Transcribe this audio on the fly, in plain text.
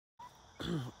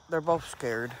They're both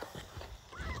scared.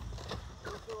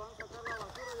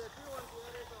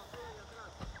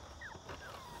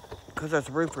 Because there's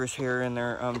roofers here and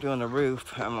they're doing the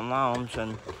roof at my mom's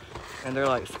and they're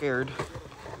like scared.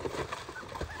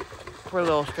 Poor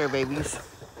little scare babies.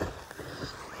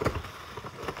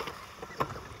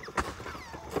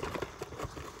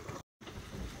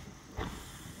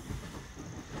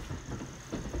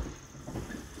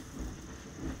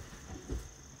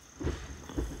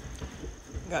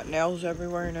 Got nails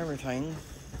everywhere and everything.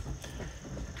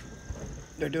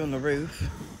 They're doing the roof.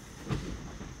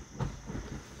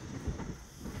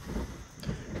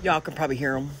 Y'all can probably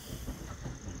hear them.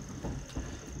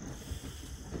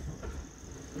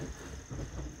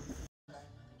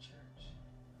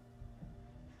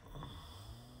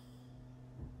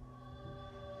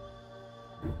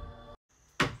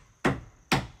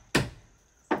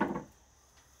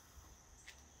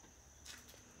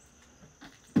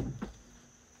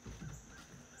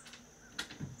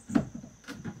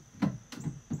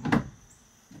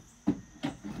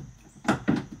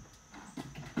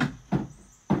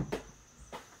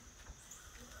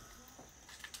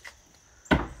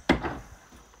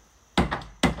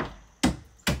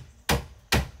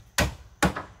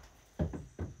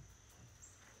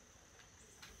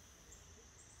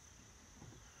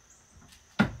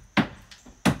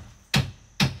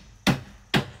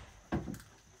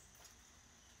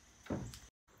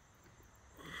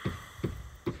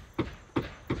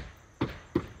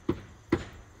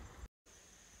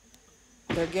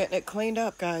 They're getting it cleaned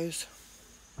up, guys.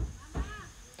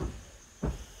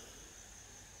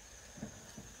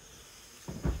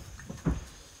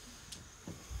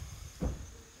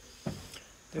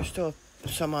 There's still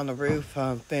some on the roof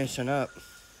finishing up.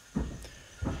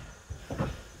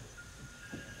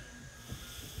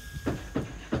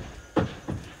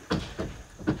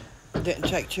 It didn't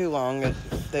take too long.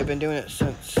 They've been doing it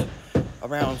since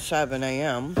around 7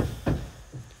 a.m.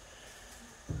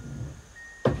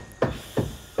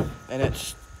 And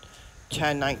it's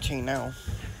 10:19 now,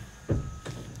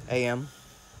 a.m.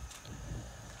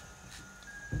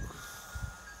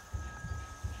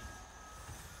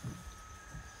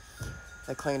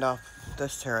 They cleaned off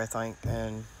this chair, I think,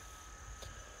 and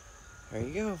there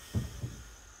you go.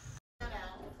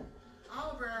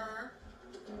 Oliver,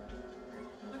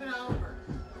 look at Oliver.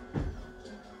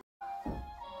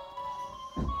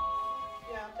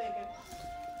 Yeah, I'm thinking.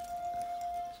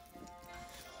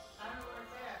 I don't know where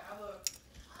it's at. I look.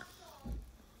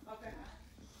 Okay.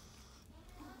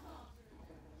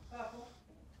 Couple.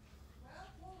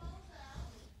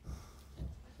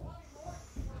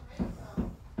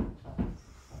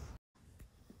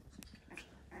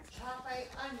 Chop a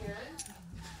onion.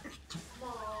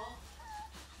 Small.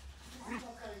 That's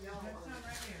some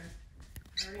right here.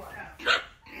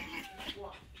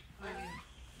 What? Onion.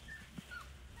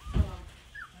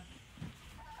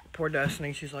 Poor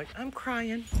Destiny, she's like, I'm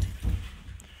crying.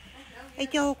 Hey,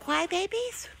 you cry,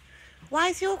 babies? Why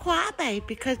is you cry, babe?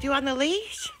 Because you on the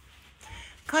leash?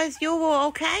 Because you were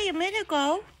okay a minute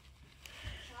ago.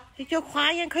 Is you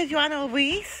crying because you're on a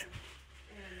leash?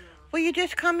 Well, you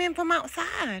just come in from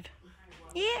outside.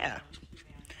 Yeah.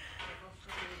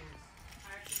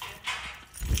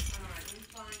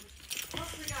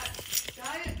 Look, we got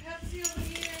Diet Pepsi over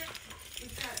here.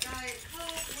 We've got Diet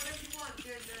Coke, whatever you want,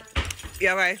 Ginger.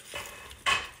 Yeah, right.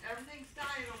 Everything's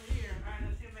diet over here. All right,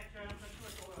 let's see, make sure I don't put too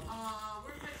much oil.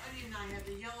 Where's my onion I have?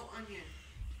 The yellow onion.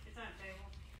 It's on the table.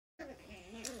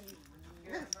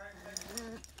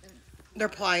 They're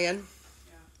playing.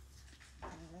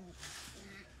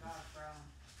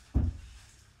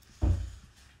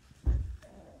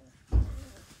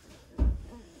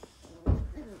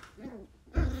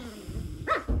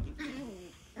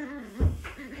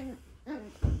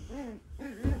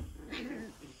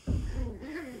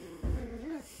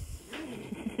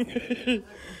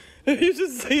 You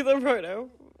should see them right now.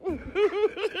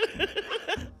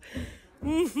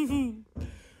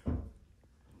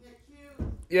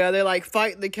 Yeah, they like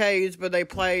fight in the cage, but they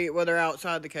play when they're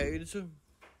outside the cage. They're so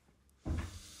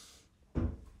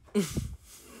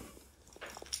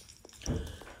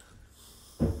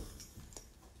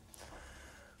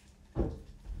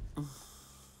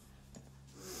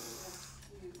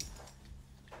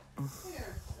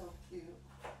cute.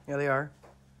 Yeah, they are.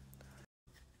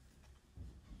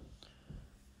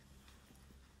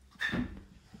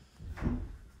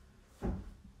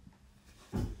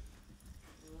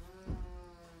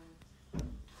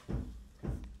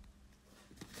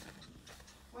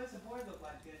 What does the boy look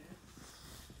like, Ginger?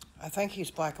 I think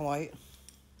he's black and white.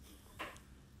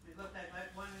 You look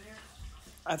like one in there?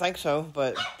 I think so,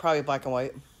 but probably black and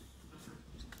white.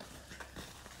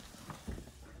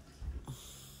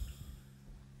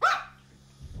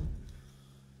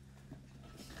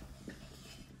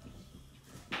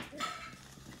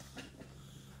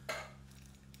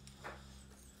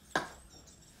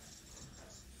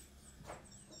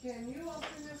 Can you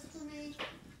open this for me?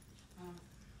 Alright.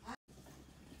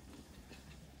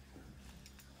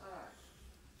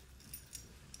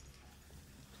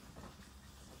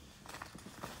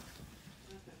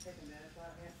 That's gonna take a minute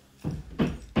out here.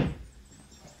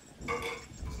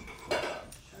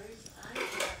 Trace, I have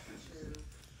to,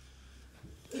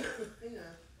 you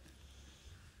know,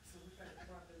 so we better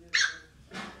drop it in there.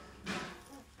 I have to, this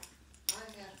one.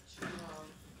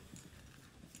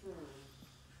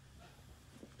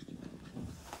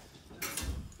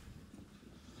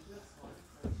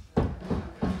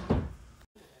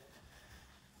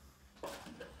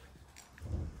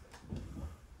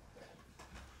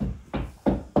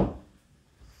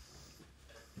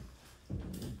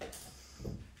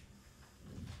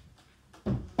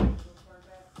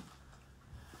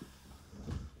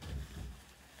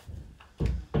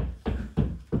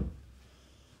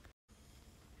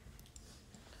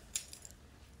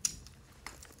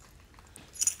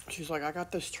 She's like, I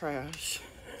got this trash.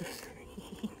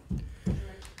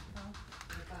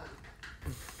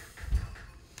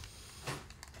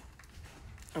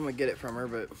 I'm gonna get it from her,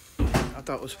 but I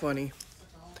thought it was funny.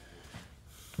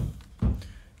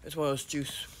 It's one of those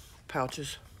juice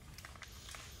pouches.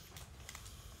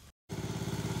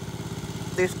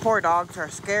 These poor dogs are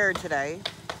scared today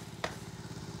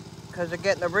because they're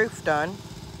getting the roof done.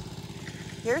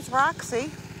 Here's Roxy.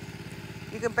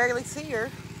 You can barely see her.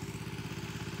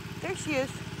 There she is.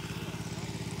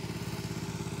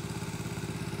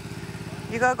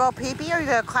 You gonna go pee-pee or you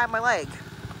gonna climb my leg?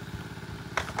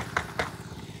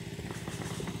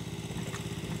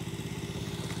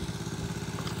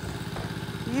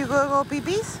 You gonna go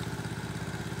pee-pees?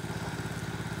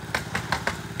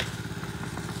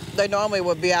 They normally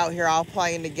would be out here all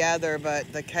playing together,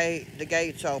 but the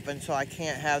gate's open, so I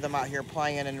can't have them out here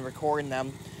playing and recording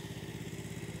them.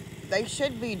 They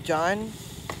should be done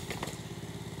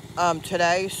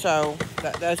today, so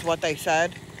that's what they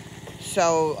said.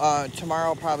 So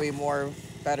tomorrow probably more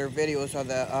better videos of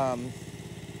the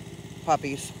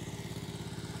puppies.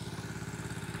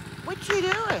 What you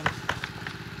doing?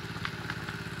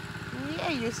 Yeah,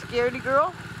 you scaredy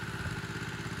girl.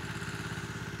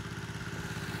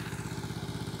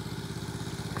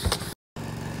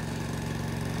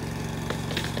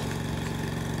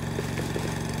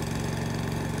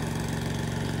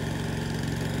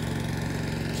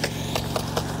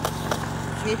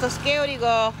 She's a scaredy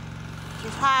girl.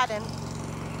 She's hiding.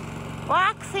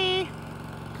 Roxy!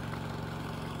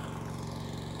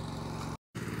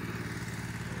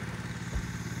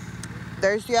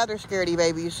 There's the other scaredy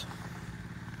babies.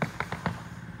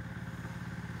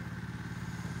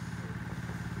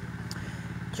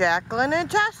 Jacqueline and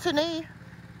Destiny.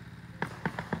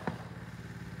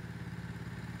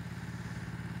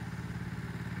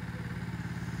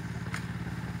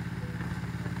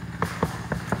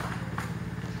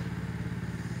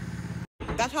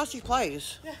 That's how she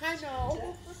plays. Yeah, I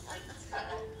know.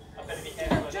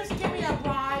 Just give me a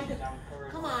ride.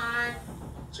 Come on.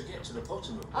 To get to the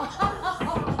bottom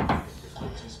of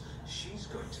difficulties, she's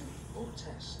going to need more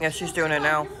tests. Yeah, she's doing it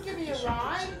now. You can give me a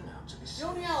ride. You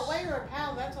only outweigh her a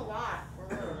pound. That's a lot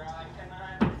for her.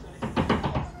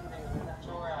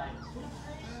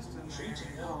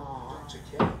 Treating Dr.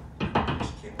 Kim.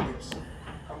 Kim Gibson.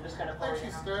 I'm just gonna I think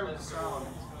she's scared with the sound.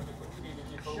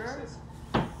 Sure.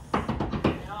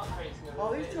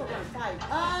 Oh, these two are gonna fight.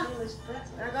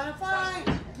 They're gonna fight.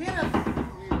 Get them.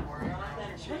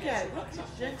 Look at it. Look,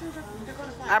 they're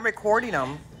gonna fight. I'm recording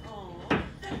them.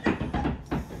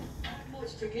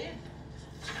 What's to give?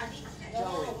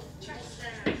 Oh,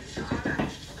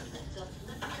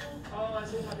 I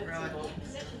see how it's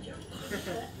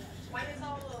When it's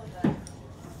all over.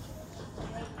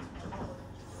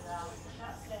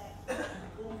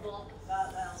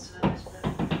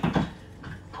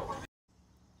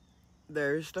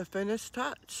 There's the finished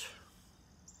touch.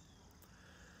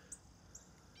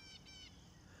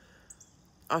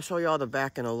 I'll show y'all the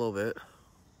back in a little bit.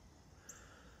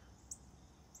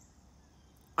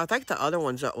 I think the other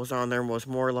ones that was on there was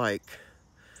more like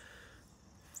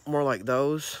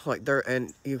those. Like they're,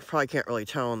 and you probably can't really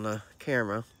tell on the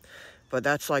camera, but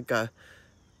that's like a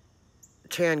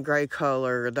tan gray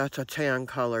color. That's a tan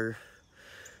color.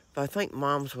 But I think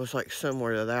Mom's was like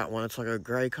similar to that one. It's like a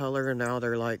gray color, and now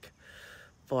they're like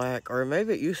black, or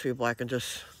maybe it used to be black and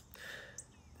just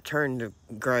turned to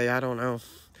gray. I don't know,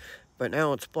 but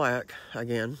now it's black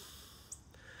again.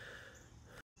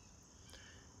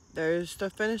 There's the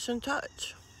finishing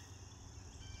touch.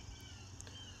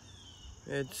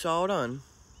 It's all done.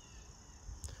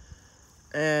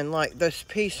 And like this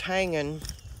piece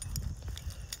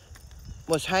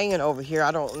was hanging over here.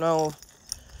 I don't know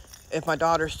if my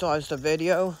daughter still has the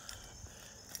video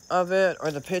of it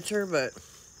or the picture, but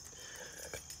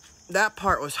that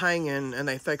part was hanging and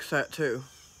they fixed that too.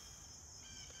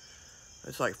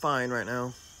 It's like fine right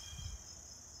now.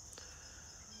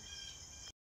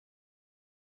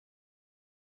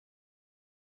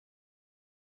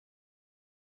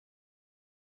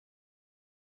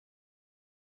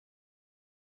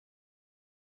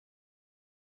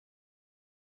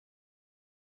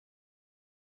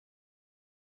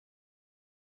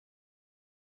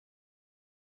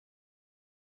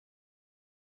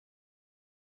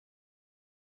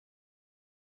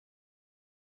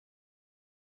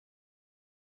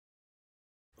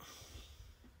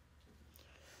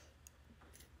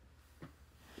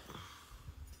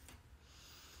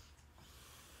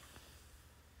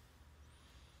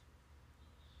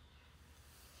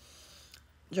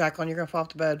 Jacqueline, you're gonna fall off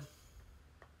the bed.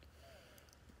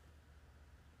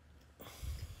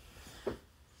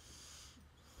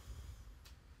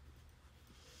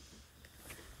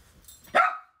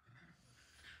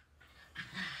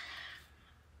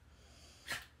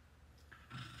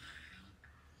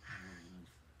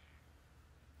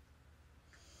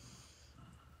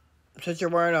 Since you're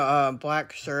wearing a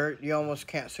black shirt, you almost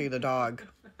can't see the dog.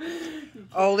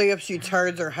 Only if she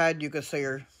turns her head, you can see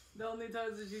her. The only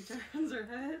times that she turns her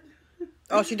head?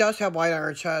 Oh, she does have white on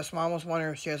her chest. Mom was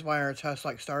wondering if she has white on her chest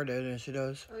like Star did, and she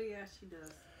does. Oh, yeah, she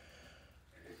does.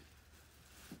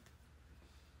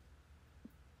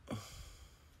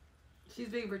 She's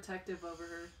being protective over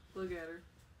her. Look at her.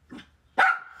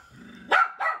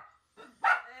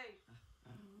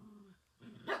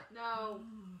 Hey. No.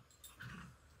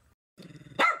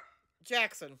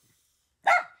 Jackson.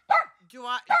 Do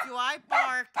I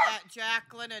bark at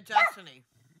Jacqueline and Destiny?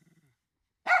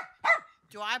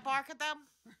 Do I bark at them?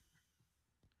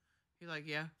 You're like,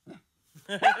 yeah.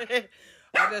 I'm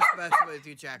just messing with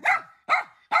you, Jacqueline.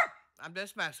 I'm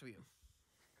just messing with you.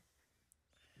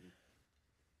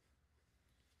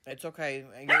 It's okay.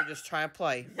 You're just trying to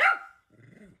play.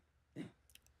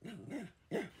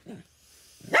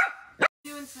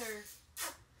 Doing, sir.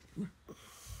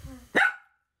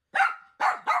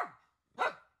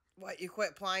 What, you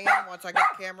quit playing once I get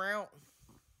the camera out?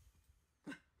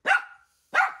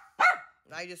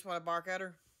 Now you just want to bark at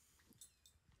her?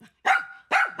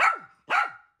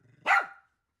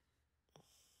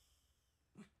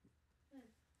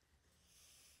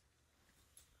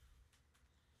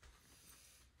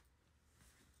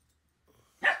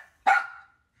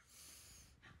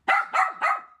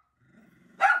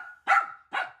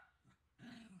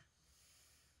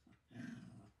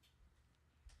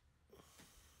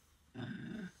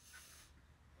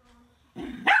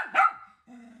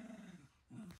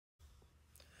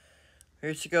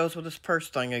 Here she goes with this purse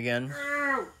thing again.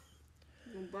 Ow!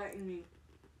 You're biting me.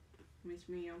 Miss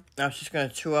Meow. Now she's going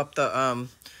to chew up the,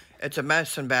 it's a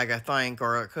medicine bag, I think,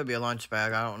 or it could be a lunch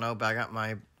bag. I don't know, but I got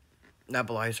my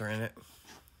nebulizer in it.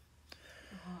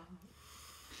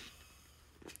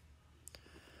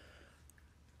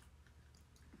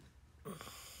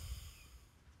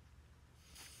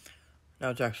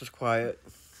 Now Jax is quiet.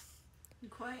 You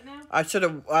quiet now? I should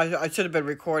have been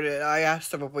recorded. I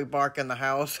asked him if we bark in the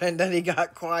house, and then he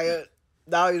got quiet.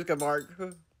 Now he's gonna bark.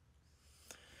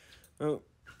 Oh.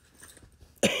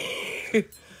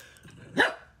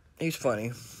 He's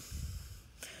funny.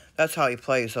 That's how he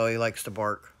plays, though. He likes to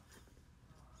bark.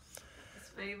 His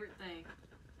favorite thing.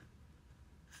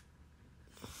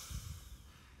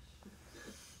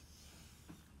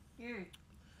 Here,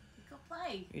 go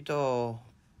play. You do.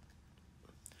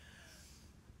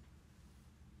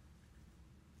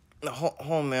 Hold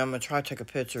on, man. I'm gonna try to take a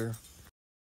picture.